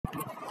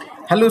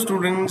Hello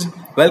students,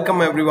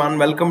 welcome everyone,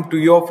 welcome to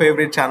your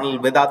favorite channel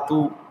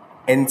Vedantu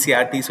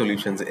NCERT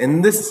Solutions.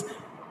 In this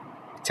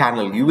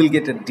channel you will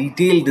get a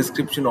detailed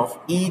description of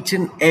each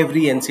and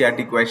every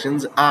NCERT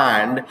questions,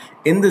 and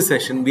in this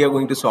session we are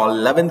going to solve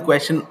 11th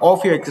question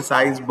of your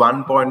exercise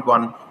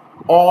 1.1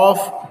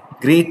 of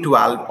grade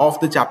 12 of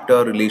the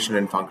chapter relation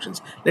and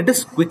functions. Let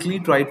us quickly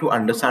try to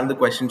understand the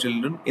question,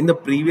 children. In the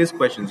previous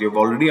questions you have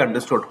already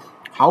understood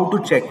how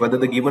to check whether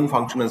the given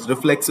function is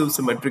reflexive,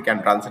 symmetric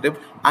and transitive,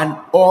 and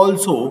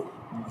also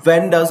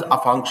when does a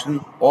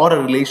function or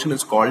a relation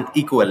is called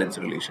equivalence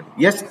relation.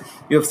 Yes,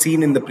 you have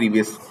seen in the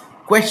previous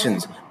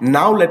questions.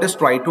 Now let us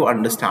try to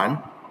understand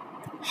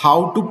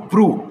how to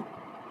prove.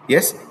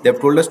 Yes, they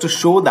have told us to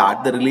show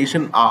that the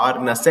relation R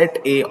in a set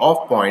A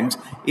of points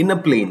in a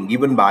plane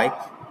given by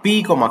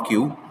P comma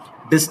Q,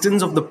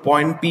 distance of the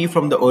point P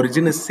from the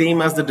origin is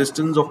same as the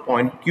distance of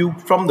point Q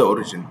from the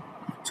origin.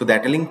 So they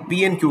are telling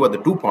P and Q are the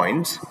 2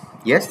 points.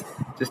 Yes,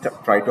 just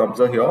try to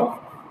observe here.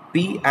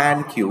 P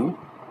and Q,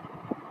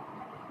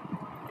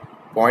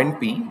 point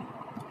P,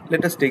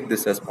 let us take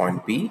this as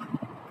point P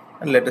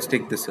and let us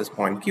take this as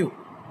point Q.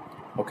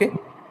 Okay,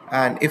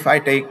 and if I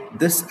take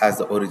this as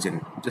the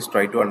origin, just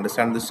try to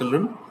understand this,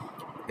 children.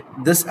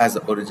 This as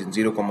the origin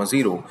 0,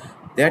 0,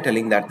 they are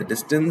telling that the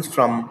distance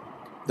from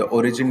the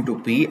origin to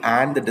P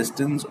and the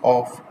distance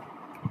of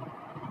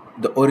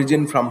the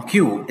origin from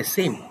Q is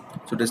same.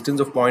 So distance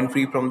of point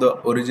P from the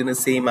origin is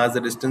same as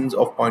the distance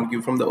of point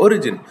Q from the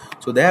origin.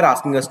 So they are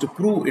asking us to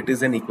prove it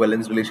is an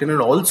equivalence relation,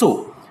 and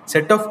also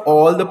set of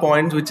all the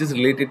points which is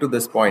related to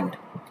this point,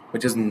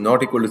 which is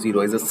not equal to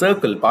 0, is a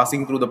circle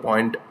passing through the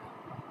point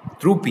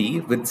through P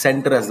with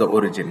center as the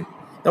origin.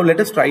 Now let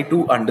us try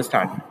to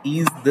understand,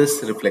 is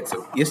this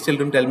reflexive? Yes,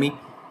 children, tell me,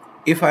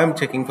 if I am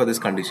checking for this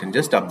condition,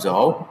 just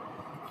observe.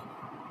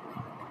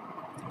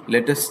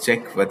 Let us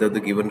check whether the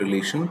given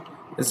relation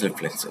is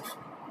reflexive.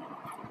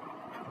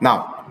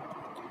 Now,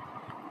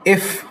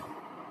 if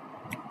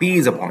P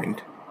is a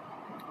point,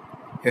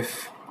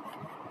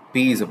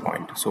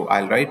 so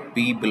I'll write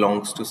P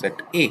belongs to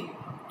set A,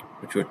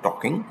 which we're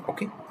talking,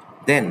 okay?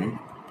 Then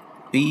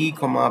P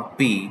comma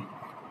P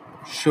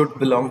should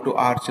belong to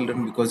R,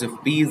 children, because if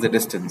P is the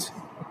distance,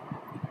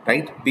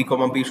 right, P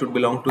comma P should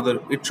belong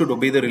to it should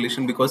obey the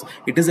relation because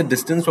it is a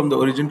distance from the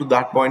origin to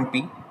that point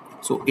P,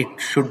 so it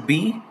should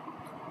be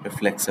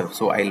reflexive.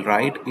 So I'll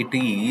write it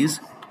is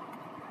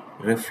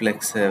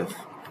reflexive,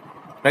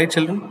 right,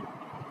 children?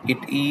 It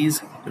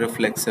is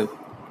reflexive.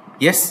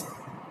 Yes.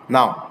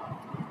 Now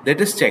let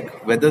us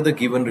check whether the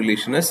given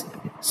relation is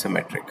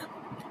symmetric.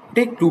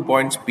 Take 2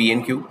 points P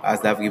and Q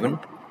as they have given.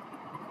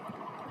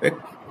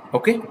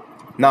 Okay.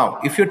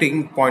 Now, if you're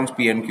taking points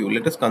P and Q,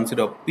 let us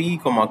consider P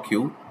comma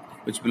Q,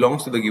 which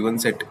belongs to the given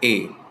set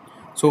A.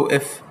 So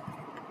if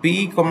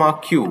P comma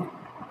Q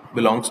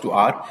belongs to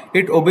R,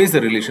 it obeys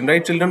the relation,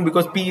 right, children?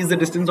 Because P is the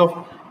distance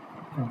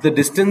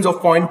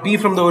of point P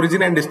from the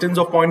origin, and distance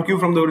of point Q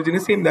from the origin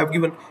is same. They have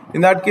given.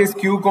 In that case,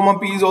 Q comma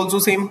P is also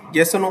same.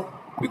 Yes or no?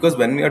 Because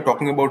when we are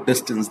talking about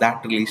distance,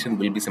 that relation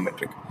will be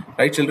symmetric,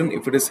 right, children?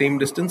 If it is same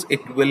distance,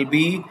 it will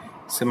be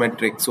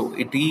symmetric. So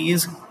it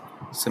is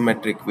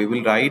symmetric. We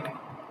will write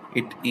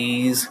it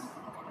is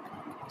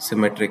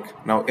symmetric.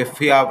 Now if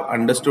we have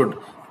understood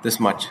this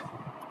much,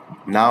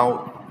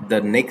 now the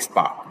next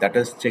part, that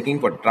is checking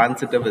for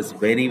transitive, is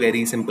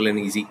very simple and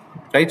easy,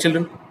 right,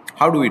 children?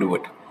 How do we do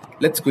it?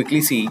 Let's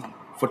quickly see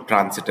for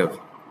transitive.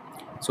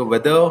 So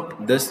whether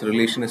this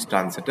relation is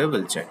transitive,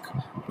 we'll check.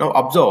 Now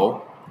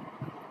observe,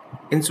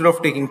 instead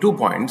of taking 2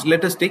 points,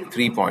 let us take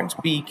 3 points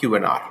P, Q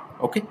and R.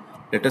 Okay,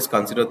 let us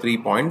consider 3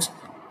 points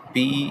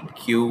P,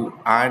 Q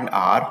and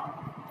R,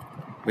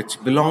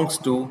 which belongs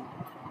to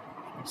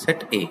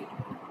set A.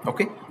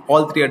 Okay,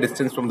 all 3 are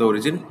distance from the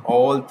origin.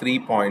 All 3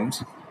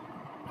 points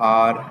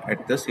are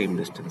at the same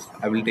distance.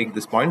 I will take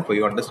this point for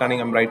your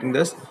understanding. I'm writing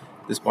this.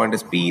 This point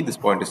is P, this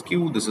point is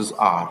Q, this is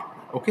R.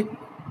 Okay,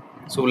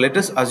 so let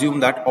us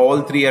assume that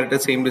all 3 are at the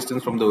same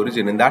distance from the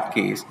origin. In that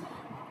case,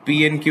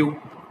 P and Q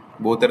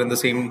both are at the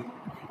same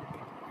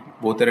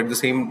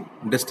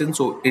distance,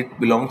 so it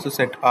belongs to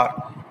set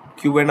R.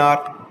 Q and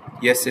R,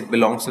 yes, it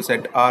belongs to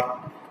set R.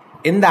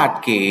 In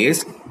that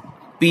case,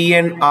 P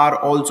and R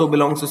also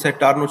belongs to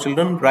set R, no,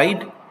 children,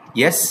 right?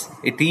 Yes,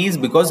 it is,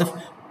 because if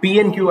P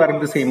and Q are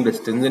at the same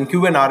distance and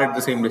Q and R at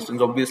the same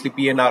distance, obviously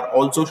P and R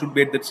also should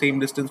be at the same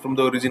distance from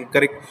the origin,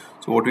 correct?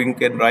 So what we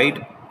can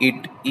write,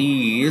 it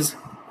is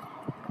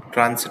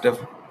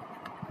transitive,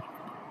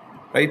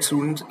 right,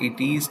 students?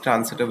 It is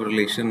transitive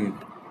relation,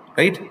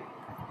 right?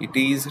 It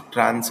is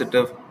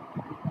transitive.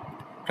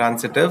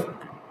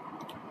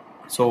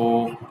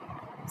 So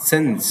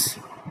since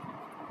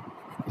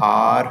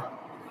R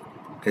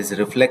is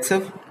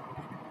reflexive,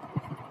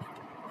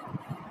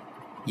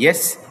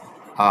 yes,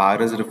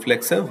 R is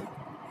reflexive,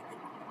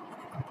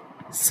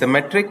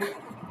 symmetric,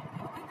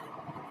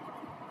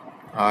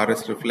 R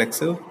is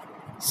reflexive,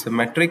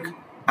 symmetric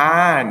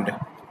and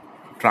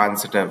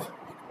transitive.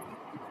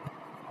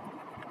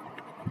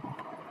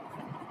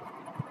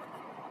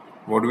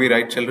 What do we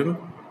write, children?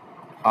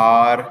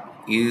 R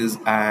is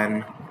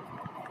an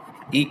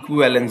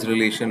equivalence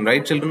relation,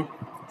 right children?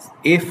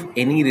 If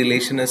any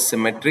relation is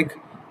symmetric,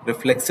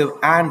 reflexive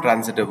and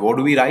transitive, what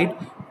do we write?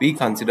 We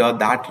consider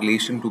that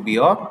relation to be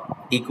a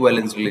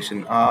equivalence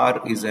relation.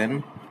 R is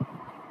an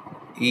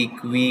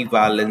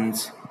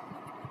equivalence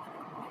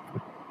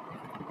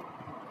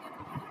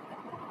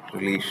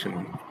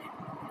relation.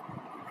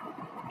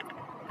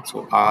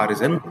 So R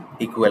is an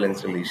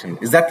equivalence relation.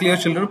 Is that clear,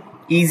 children?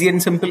 Easy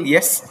and simple,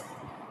 yes.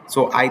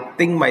 So I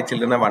think my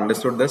children have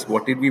understood this.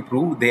 What did we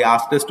prove? They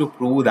asked us to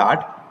prove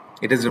that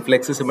it is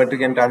reflexive,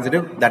 symmetric and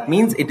transitive. That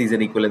means it is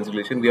an equivalence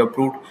relation. We have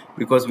proved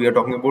because we are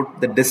talking about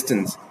the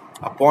distance.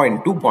 A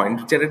point, 2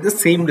 points which are at the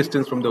same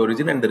distance from the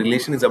origin, and the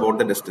relation is about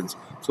the distance.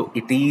 So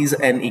it is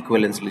an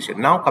equivalence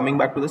relation. Now coming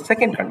back to the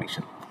second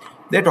condition.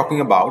 They're talking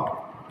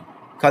about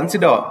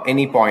consider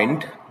any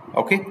point,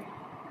 okay?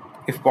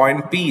 If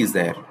point P is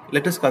there,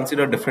 let us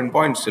consider different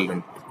points,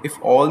 children.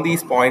 If all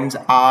these points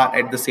are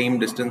at the same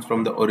distance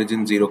from the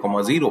origin 0,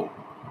 0,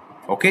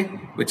 okay,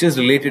 which is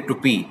related to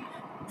P,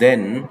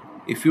 then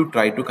if you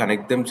try to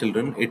connect them,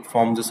 children, it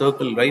forms a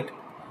circle, right?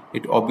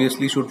 It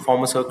obviously should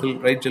form a circle,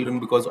 right children,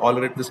 because all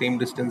are at the same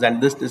distance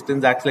and this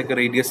distance acts like a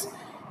radius.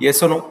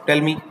 Yes or no? Tell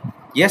me.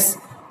 Yes.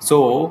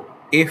 So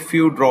if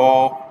you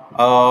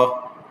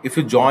if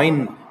you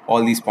join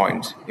all these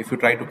points, if you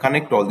try to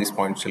connect all these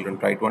points, children,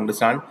 try to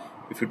understand.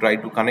 If you try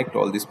to connect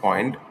all these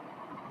points,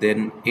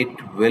 then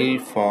it will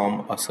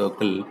form a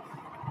circle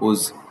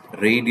whose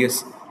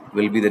radius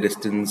will be the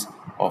distance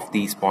of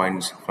these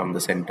points from the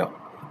center.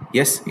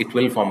 Yes, it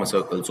will form a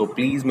circle. So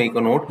please make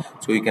a note.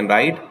 So you can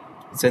write,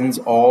 since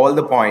all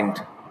the point,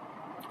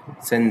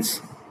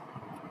 since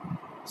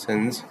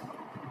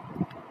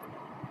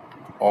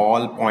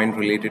all point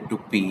related to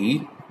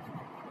P,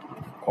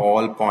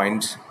 all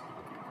points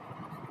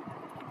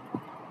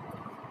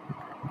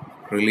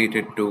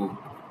related to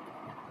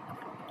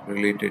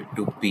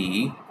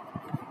P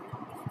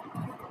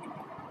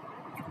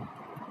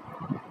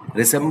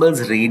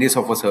resembles radius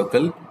of a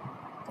circle,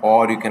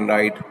 or you can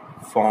write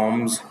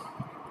forms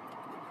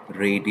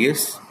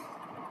radius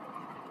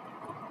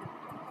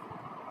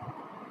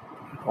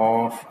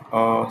of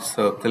a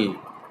circle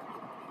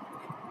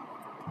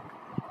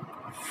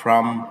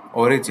from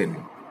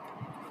origin.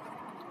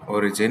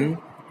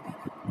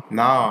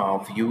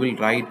 Now you will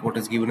write what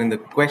is given in the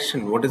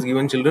question. What is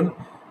given, children?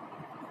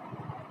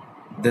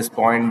 This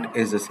point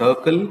is a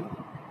circle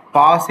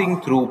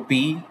passing through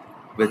P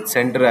with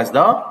center as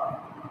the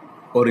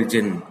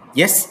origin.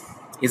 Yes,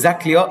 is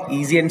that clear?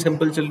 Easy and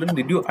simple, children.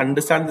 Did you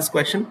understand this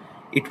question?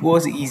 It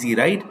was easy,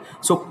 right?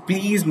 So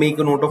please make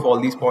a note of all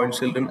these points,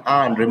 children,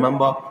 and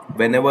remember,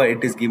 whenever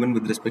it is given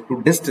with respect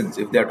to distance,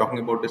 if they are talking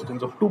about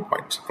distance of 2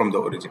 points from the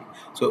origin,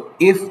 so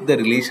if the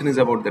relation is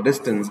about the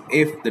distance,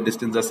 if the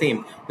distance are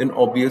same, then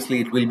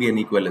obviously it will be an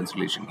equivalence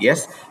relation.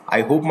 Yes,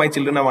 I hope my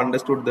children have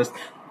understood this.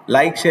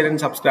 Like, share and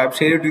subscribe,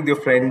 share it with your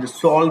friends,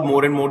 solve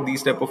more and more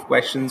these type of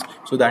questions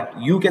so that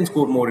you can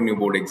score more in your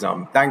board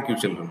exam. Thank you,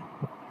 children.